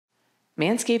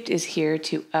Manscaped is here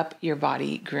to up your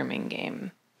body grooming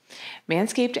game.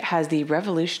 Manscaped has the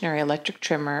revolutionary electric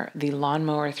trimmer, the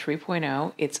Lawnmower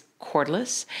 3.0. It's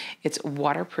cordless, it's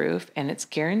waterproof, and it's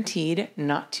guaranteed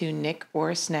not to nick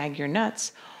or snag your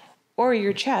nuts or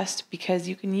your chest because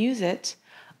you can use it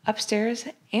upstairs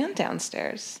and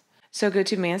downstairs. So go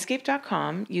to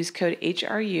manscaped.com, use code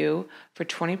HRU for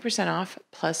 20% off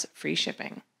plus free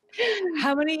shipping.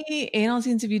 How many anal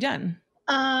scenes have you done?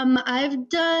 I've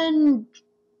done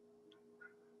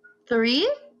three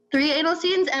anal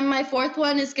scenes, and my fourth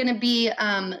one is going to be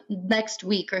next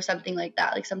week or something like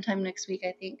that, like sometime next week,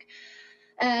 I think.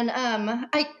 And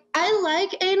I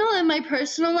like anal in my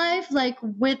personal life, like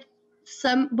with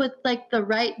like the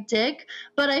right dick,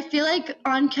 but I feel like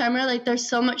on camera, like there's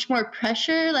so much more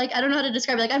pressure. Like I don't know how to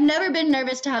describe it. Like I've never been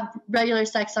nervous to have regular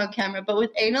sex on camera, but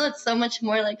with anal it's so much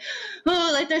more like, oh,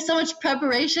 like there's so much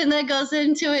preparation that goes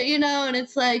into it, you know. And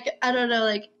it's like, I don't know,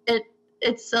 like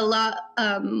it's a lot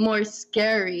more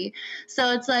scary.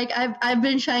 So it's like I've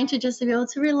been trying to just be able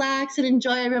to relax and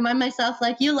enjoy and remind myself,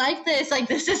 like, you like this, like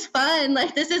this is fun,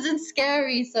 like this isn't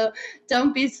scary, so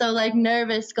don't be so like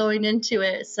nervous going into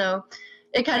it. So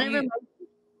it kind of reminds.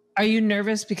 Are you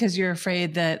nervous because you're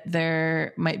afraid that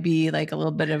there might be like a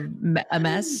little bit of a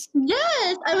mess?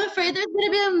 Yes, I'm afraid there's going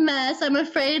to be a mess. I'm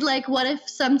afraid, like, what if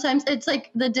sometimes it's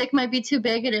like the dick might be too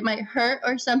big and it might hurt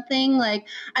or something. Like,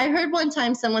 I heard one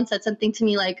time someone said something to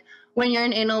me like, when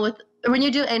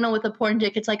you do anal with a porn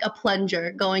dick, it's like a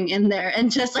plunger going in there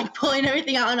and just like pulling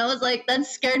everything out. And I was like, that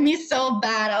scared me so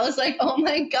bad. I was like, oh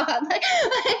my God. Like,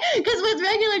 because with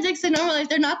regular dicks in normal life,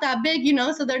 they're not that big, you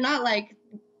know, so they're not like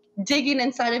digging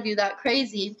inside of you that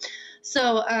crazy.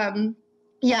 So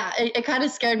yeah, it kind of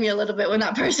scared me a little bit when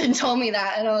that person told me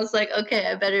that, and I was like, okay,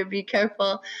 I better be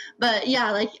careful. But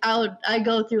yeah, like I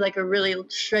go through like a really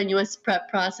strenuous prep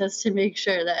process to make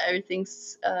sure that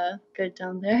everything's good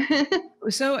down there.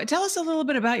 So tell us a little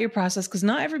bit about your process, because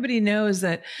not everybody knows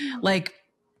that like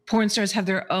porn stars have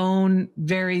their own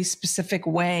very specific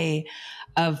way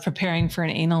of preparing for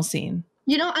an anal scene.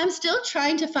 You know, I'm still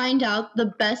trying to find out the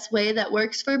best way that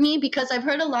works for me, because I've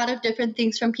heard a lot of different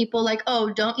things from people like, oh,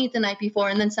 don't eat the night before.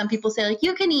 And then some people say like,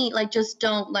 you can eat, like just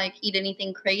don't like eat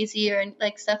anything crazy or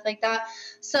like stuff like that.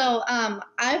 So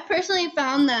I personally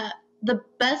found that the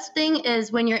best thing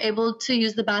is when you're able to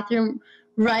use the bathroom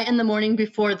right in the morning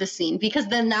before the scene, because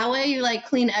then that way you like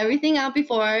clean everything out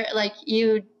before, like then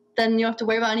you don't have to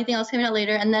worry about anything else coming out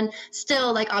later. And then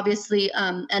still like obviously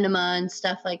enema and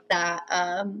stuff like that.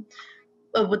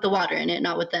 With the water in it,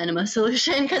 not with the enema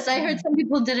solution, because I heard some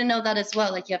people didn't know that as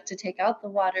well. Like you have to take out the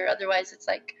water, otherwise it's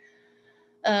like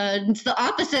it's the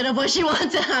opposite of what you want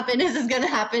to happen is going to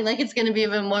happen. Like it's going to be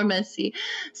even more messy.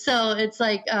 So it's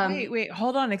like wait,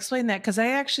 hold on, explain that, because I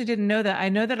actually didn't know that. I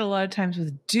know that a lot of times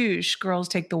with douche, girls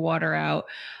take the water out.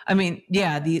 I mean,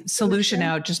 yeah, the solution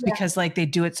out just because like they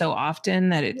do it so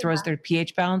often that it throws their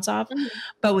pH balance off.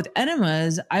 But with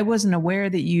enemas, I wasn't aware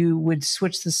that you would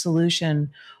switch the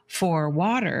solution for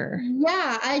water.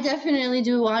 Yeah, I definitely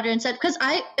do water instead, because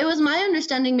it was my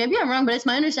understanding, maybe I'm wrong, but it's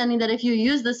my understanding that if you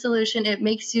use the solution, it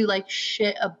makes you like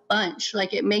shit a bunch.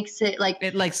 Like it makes it like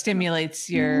it like stimulates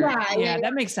your yeah,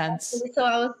 that makes sense. So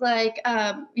I was like,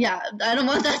 yeah, I don't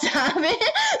want that to happen.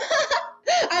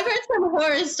 I've heard some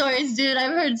horror stories, dude.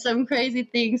 I've heard some crazy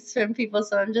things from people.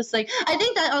 So I'm just like, I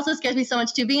think that also scares me so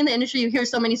much too. Being in the industry, you hear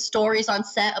so many stories on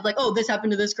set of like, oh, this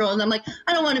happened to this girl. And I'm like,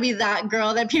 I don't want to be that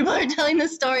girl that people are telling the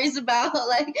stories about.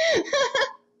 Like,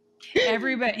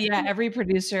 everybody, yeah, every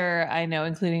producer I know,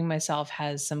 including myself,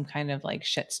 has some kind of like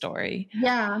shit story.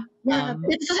 Yeah. Yeah.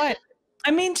 But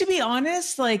I mean, to be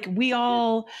honest, like we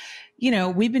all, you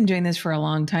know, we've been doing this for a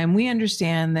long time. We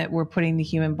understand that we're putting the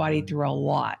human body through a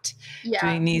lot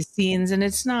doing these scenes. And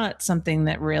it's not something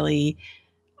that really,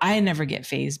 I never get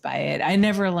fazed by it. I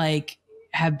never like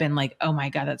have been like, oh my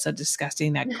God, that's so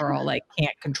disgusting. That girl like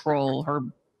can't control her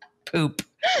poop.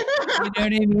 You know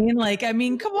what I mean? Like, I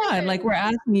mean, come on. Like we're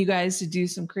asking you guys to do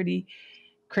some pretty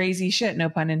crazy shit, no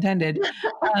pun intended.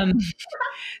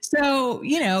 So,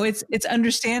 you know, it's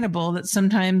understandable that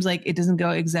sometimes like it doesn't go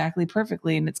exactly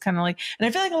perfectly. And it's kind of like, and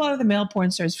I feel like a lot of the male porn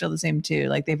stars feel the same too.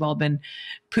 Like they've all been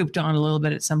pooped on a little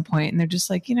bit at some point, and they're just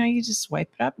like, you know, you just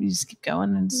wipe it up and you just keep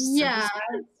going. And yeah.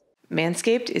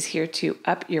 Manscaped is here to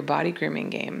up your body grooming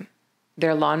game.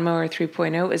 Their Lawnmower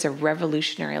 3.0 is a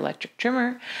revolutionary electric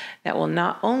trimmer that will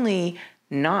not only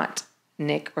not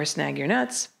nick or snag your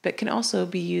nuts, but can also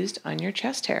be used on your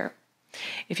chest hair.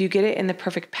 If you get it in the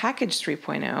Perfect Package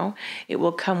 3.0, it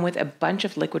will come with a bunch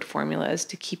of liquid formulas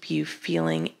to keep you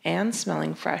feeling and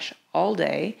smelling fresh all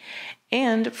day.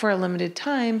 And for a limited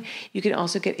time, you can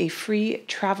also get a free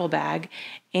travel bag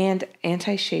and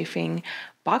anti-chafing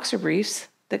boxer briefs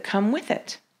that come with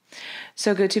it.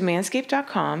 So go to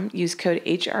manscaped.com, use code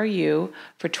HRU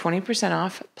for 20%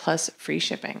 off plus free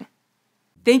shipping.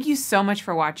 Thank you so much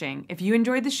for watching. If you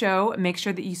enjoyed the show, make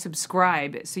sure that you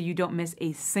subscribe so you don't miss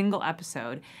a single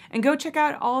episode. And go check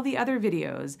out all the other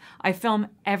videos. I film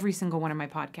every single one of my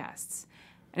podcasts.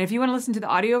 And if you want to listen to the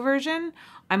audio version,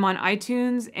 I'm on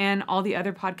iTunes and all the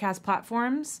other podcast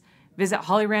platforms. Visit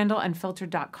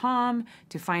hollyrandallunfiltered.com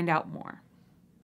to find out more.